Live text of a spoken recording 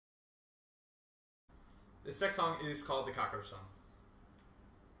This next song is called the Cockroach Song.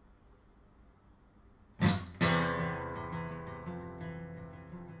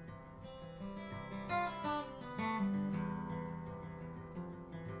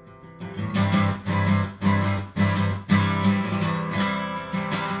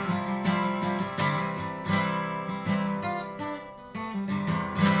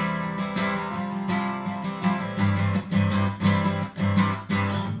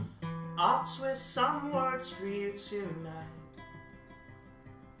 I'll twist some words for you tonight,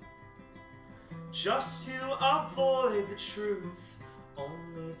 just to avoid the truth,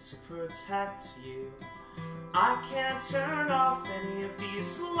 only to protect you. I can't turn off any of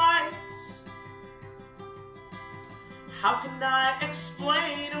these lights. How can I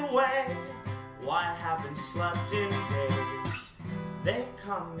explain away why I haven't slept in days? They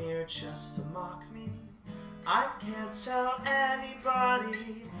come here just to mock me. I can't tell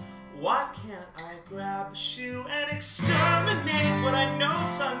anybody. Why can't I grab a shoe and exterminate what I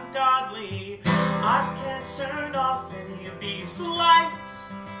know's ungodly? I can't turn off any of these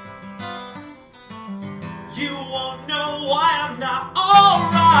lights. You won't know why I'm not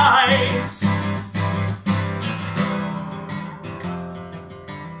alright.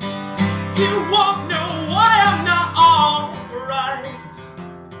 You won't know why I'm not alright.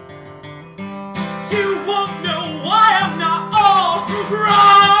 You won't know why I'm not alright.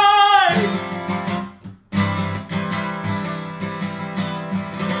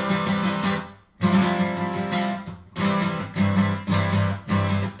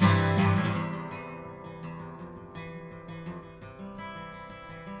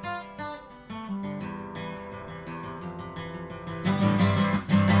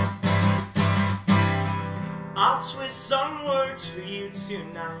 I'll twist some words for you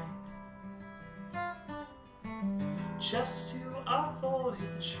tonight, just to avoid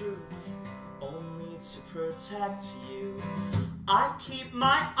the truth, only to protect you. I keep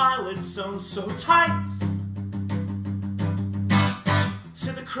my eyelids sewn so tight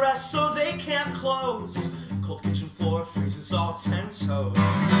to the crest so they can't close. Cold kitchen floor freezes all 10 toes.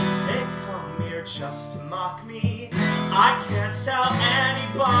 They come here just to mock me. I can't tell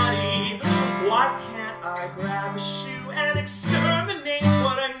anybody. Why can't I grab a shoe and exterminate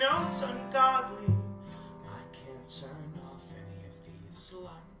what I know's ungodly? I can't turn off any of these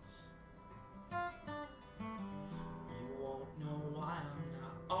lights. You won't know why I'm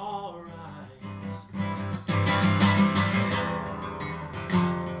not alright.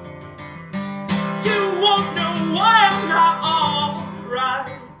 You won't know why I'm not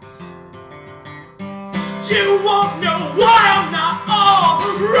alright. You won't know why I'm not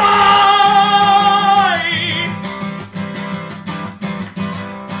alright.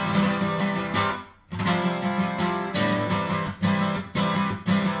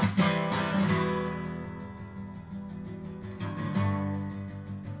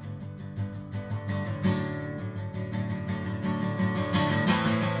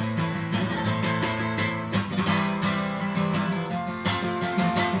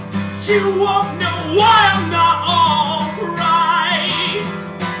 You won't know why I'm not alright.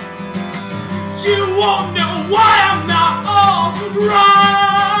 You won't know why I'm not alright.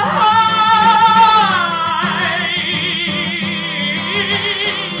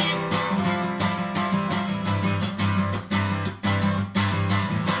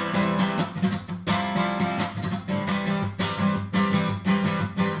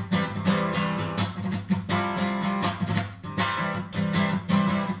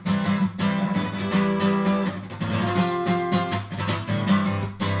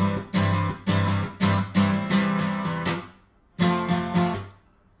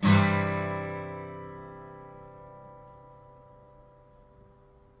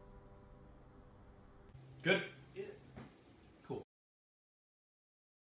 Good.